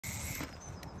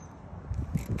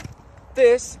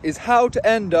This is how to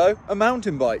endo a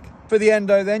mountain bike. For the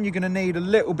endo then, you're going to need a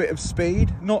little bit of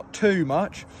speed, not too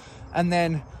much. And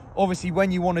then obviously when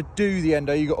you want to do the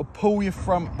endo, you've got to pull your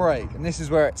front brake. And this is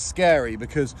where it's scary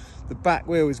because the back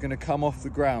wheel is going to come off the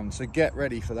ground. So get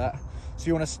ready for that. So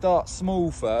you want to start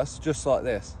small first, just like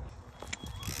this.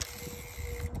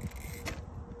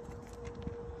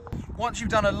 Once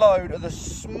you've done a load of the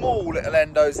small little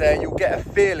endos there, you'll get a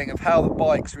feeling of how the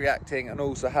bike's reacting and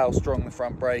also how strong the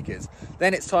front brake is.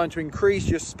 Then it's time to increase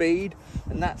your speed,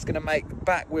 and that's going to make the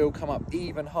back wheel come up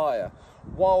even higher.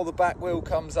 While the back wheel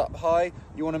comes up high,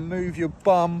 you want to move your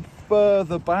bum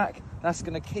further back. That's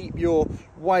going to keep your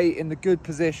weight in the good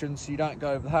position so you don't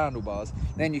go over the handlebars.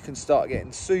 Then you can start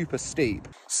getting super steep.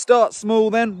 Start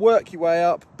small then, work your way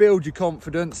up, build your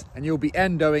confidence, and you'll be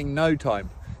endoing no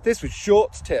time. This was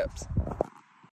Shorts Tips.